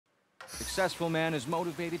successful man is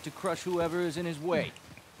motivated to crush whoever is in his way.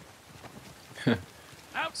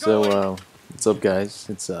 So, what's up, guys?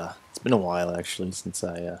 It's been a while actually since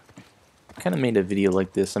I kind of made a video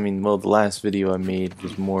like this. I mean, well, the last video I made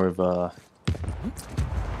was more of a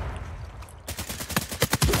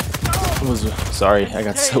sorry, I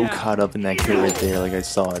got so caught up in that kill right there, like I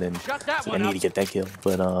saw it and I need to get that kill.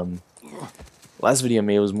 But last video I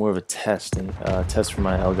made was more of a test, and test for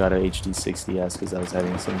my Elgato HD 60S because I was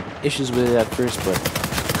having some issues with it at first, but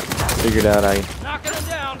figured out I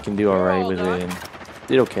can do alright with it and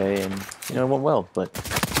did okay, and you know, it went well. But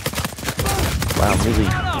wow, I'm really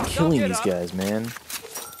killing these guys, man.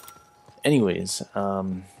 Anyways,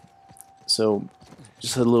 so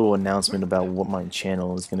just a little announcement about what my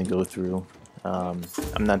channel is going to go through. I'm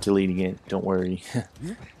not deleting it, don't worry.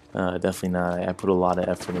 Definitely not. I put a lot of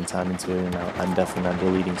effort and time into it, and I'm definitely not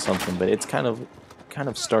deleting something, but it's kind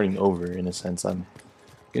of starting over in a sense. I'm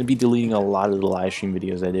going to be deleting a lot of the live stream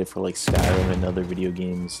videos I did for like Skyrim and other video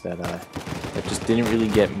games that just didn't really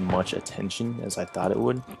get much attention as I thought it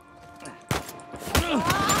would.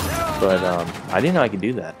 But I didn't know I could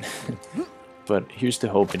do that. But here's to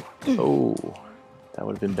hoping. Oh, that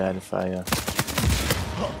would have been bad if I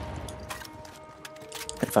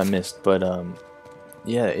missed. But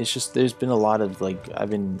yeah, it's just there's been a lot of like I've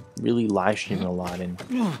been really live streaming a lot, and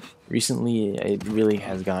recently it really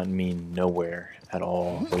has gotten me nowhere at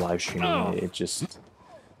all. The live streaming,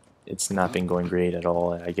 it's not been going great at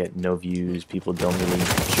all. I get no views. People don't really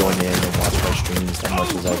join in and watch my streams as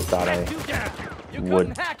much as I thought I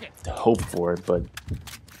would hope for. But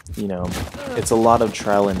you know, it's a lot of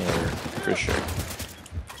trial and error for sure.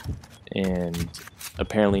 And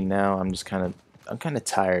apparently now I'm kind of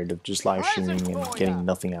tired of just live streaming and getting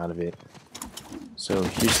nothing out of it. So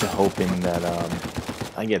here's to hoping that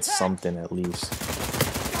I get something at least.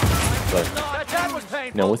 But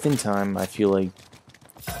you know, within time, I feel like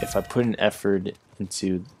if I put an effort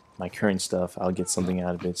into my current stuff, I'll get something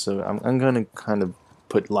out of it. So I'm gonna kind of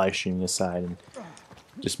put live streaming aside and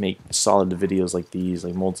just make solid videos like these,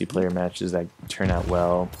 like multiplayer matches that turn out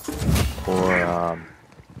well,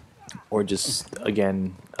 or just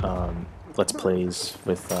again let's plays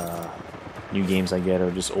with new games I get,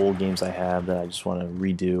 or just old games I have that I just want to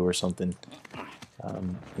redo or something,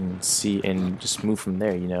 and see and just move from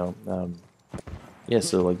there, you know. Yeah,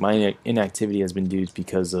 so like my inactivity has been due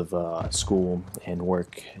because of school and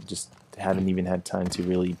work. Just haven't even had time to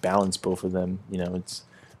really balance both of them. You know, it's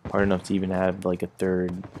hard enough to even have like a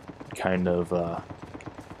third kind of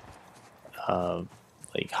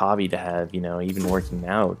like hobby to have. You know, even working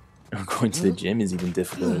out or going to the gym is even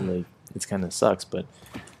difficult. Like, it's kind of sucks. But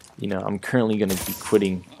you know, I'm currently going to be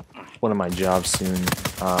quitting one of my jobs soon,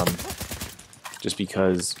 just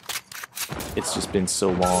because it's just been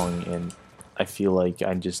so long, and I feel like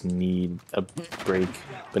I just need a break.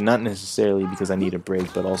 But not necessarily because I need a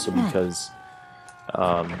break, but also because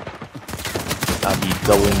I'll be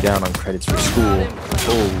doubling down on credits for school.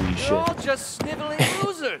 Holy shit. Just sniveling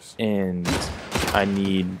losers. And I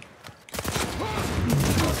need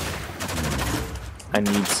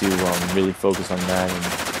to really focus on that,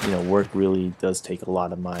 and you know, work really does take a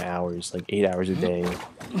lot of my hours, like 8 hours a day.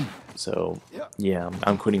 So yeah,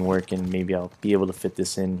 I'm quitting work, and maybe I'll be able to fit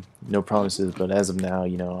this in. No promises, but as of now,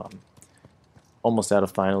 you know, I'm almost out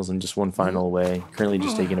of finals and just one final away. Currently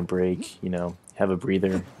just taking a break, you know, have a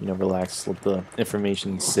breather, you know, relax, let the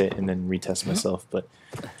information sit, and then retest myself. But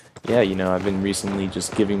yeah, you know, I've been recently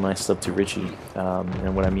just giving my stuff to Richie,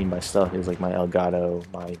 and what I mean by stuff is like my Elgato,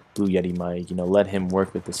 my Blue Yeti mic, you know, let him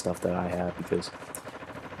work with the stuff that I have, because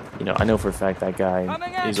you know, I know for a fact that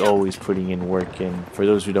guy is always putting in work. And for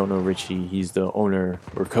those who don't know Richie, he's the owner,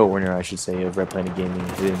 or co-owner I should say, of Red Planet Gaming.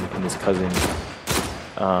 Him and his cousin,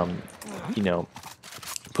 you know,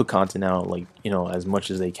 put content out, like, you know, as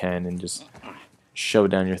much as they can, and just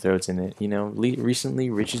shove down your throats in it. You know,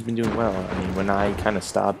 recently Richie's been doing well. I mean, when I kind of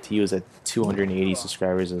stopped, he was at 280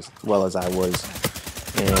 subscribers as well as I was,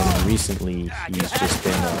 and recently he's just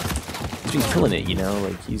been killing it. You know,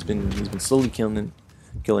 like he's been slowly killing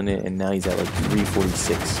it, and now he's at like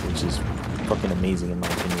 346, which is fucking amazing in my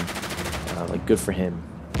opinion. Like, good for him,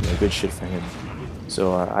 you know, good shit for him.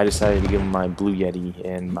 So I decided to give him my Blue Yeti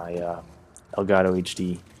and my Elgato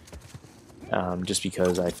HD, just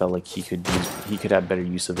because I felt like he could have better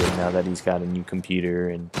use of it now that he's got a new computer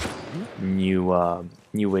and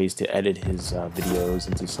new ways to edit his videos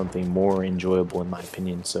into something more enjoyable, in my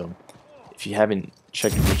opinion. So if you haven't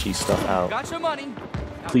checked Richie's stuff out,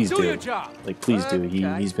 please do. Like, please do.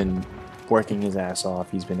 He's been working his ass off.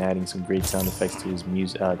 He's been adding some great sound effects to his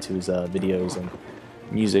videos, and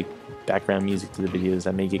background music to the videos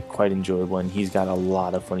that make it quite enjoyable. And he's got a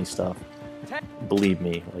lot of funny stuff. believe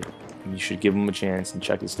me, like, you should give him a chance and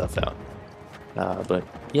check his stuff out. But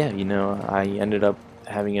yeah, you know, I ended up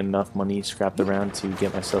having enough money scrapped around to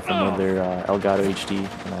get myself another Elgato HD,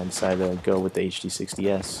 and I decided to go with the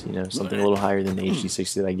HD60S. You know, something a little higher than the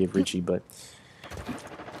HD60 that I gave Richie. But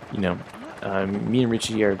you know, me and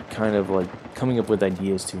Richie are kind of like coming up with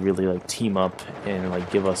ideas to really like team up and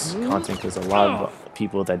like give us content, because a lot of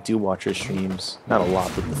people that do watch our streams, not a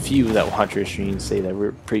lot, but the few that watch our streams say that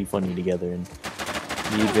we're pretty funny together, and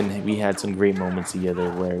we had some great moments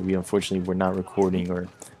together where we unfortunately were not recording or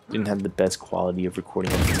didn't have the best quality of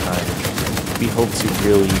recording at the time. We hope to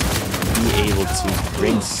really be able to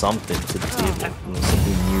bring something to the table, you know,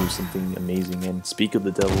 something new, something amazing. And speak of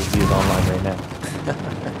the devil, he is online right now.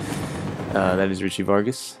 That is Richie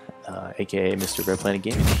Vargas, aka Mr. Red Planet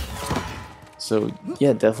Gaming. So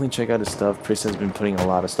yeah, definitely check out his stuff. Chris has been putting a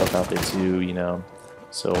lot of stuff out there too, you know.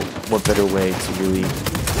 So what better way to really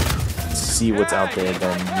see what's out there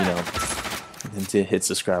than, you know, than to hit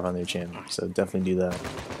subscribe on their channel. So definitely do that.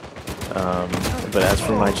 But as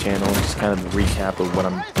for my channel, just kind of a recap of what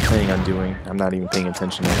I'm planning on doing. I'm not even paying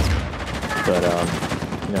attention now, but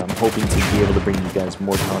you know, I'm hoping to be able to bring you guys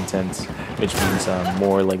more content, which means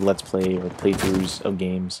more like let's play or playthroughs of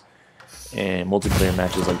games and multiplayer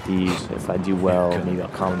matches like these. If I do well, maybe I'll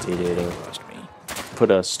commentate it or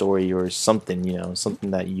put a story or something, you know,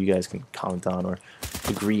 something that you guys can comment on or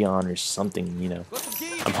agree on or something, you know.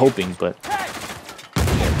 I'm hoping, but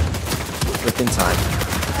within time.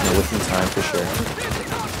 You know, within time for sure.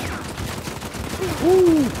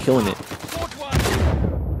 Woo! Killing it.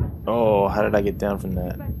 Oh, how did I get down from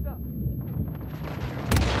that?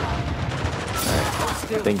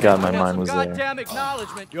 Right. Thank God my mind was there.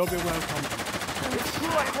 You'll be welcome.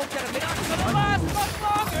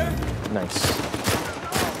 Nice.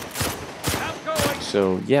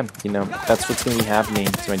 So yeah, you know, that's what's going to be happening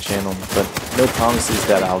to my channel, but no promises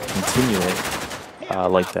that I'll continue it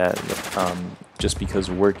like that. Just because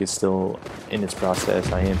work is still in its process.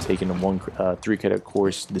 I am taking a 3-credit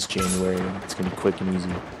course this January. It's going to be quick and easy,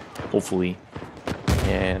 hopefully.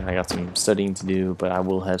 And I got some studying to do, but I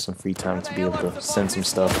will have some free time to be able to send some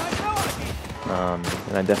stuff.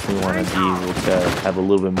 And I definitely want to be able to have a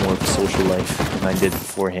little bit more of a social life than I did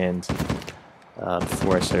beforehand,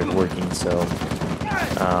 before I started working. So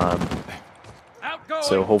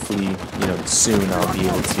hopefully, you know, soon I'll be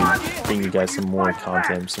able to bring you guys some more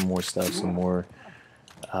content, some more stuff, some more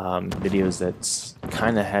videos that's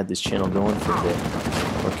kind of had this channel going for a bit,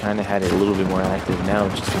 or kind of had it a little bit more active. Now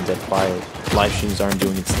it's just been dead quiet. Live streams aren't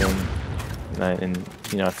doing its thing, and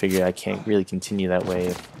you know, I figured I can't really continue that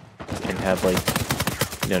way and have, like,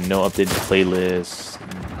 you know, no updated playlists,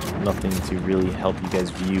 nothing to really help you guys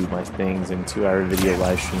view my things, and 2-hour video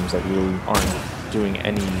live streams that really aren't doing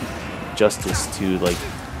any justice to, like,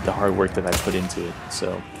 the hard work that I put into it.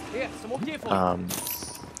 So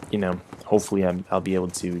you know, hopefully I'll be able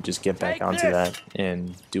to just get back onto that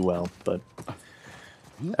and do well. But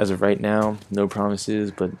as of right now, no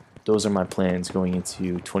promises, but those are my plans going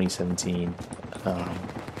into 2017,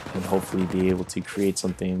 and hopefully be able to create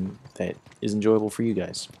something that is enjoyable for you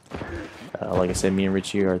guys. Like I said, me and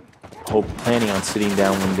Richie are planning on sitting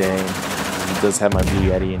down one day. He does have my Blue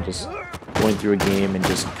Yeti, and just going through a game and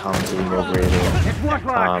just commentating over it,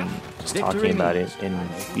 and just talking about it. And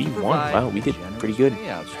we won. Wow, we did pretty good.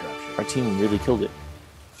 Our team really killed it.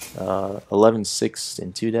 11-6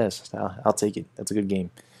 and 2 deaths. I'll take it. That's a good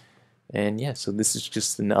game. And yeah, so this is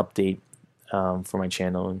just an update for my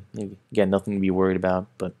channel. And again, nothing to be worried about,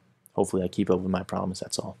 but hopefully I keep up with my promise.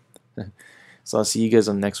 That's all. So I'll see you guys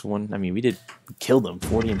on the next one. I mean, we killed them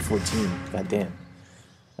 40 and 14. God damn.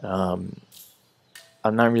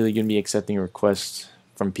 I'm not really going to be accepting requests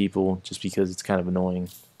from people just because it's kind of annoying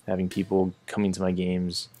having people coming to my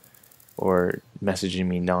games or messaging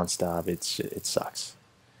me nonstop. It sucks.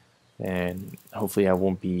 And hopefully I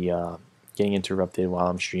won't be getting interrupted while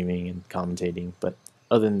I'm streaming and commentating. But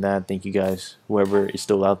other than that, thank you guys. Whoever is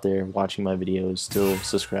still out there watching my videos, still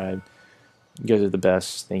subscribed. You guys are the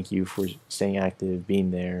best. Thank you for staying active, being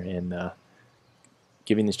there, and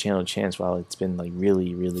giving this channel a chance while it's been like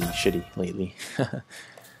really, really shitty lately.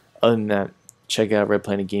 Other than that, check out Red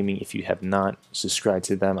Planet Gaming if you have not subscribed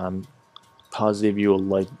to them. I'm positive you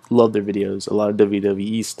will love their videos. A lot of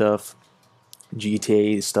WWE stuff,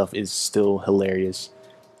 GTA stuff is still hilarious.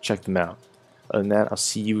 Check them out. Other than that, I'll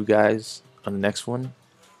see you guys on the next one.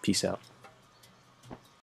 Peace out.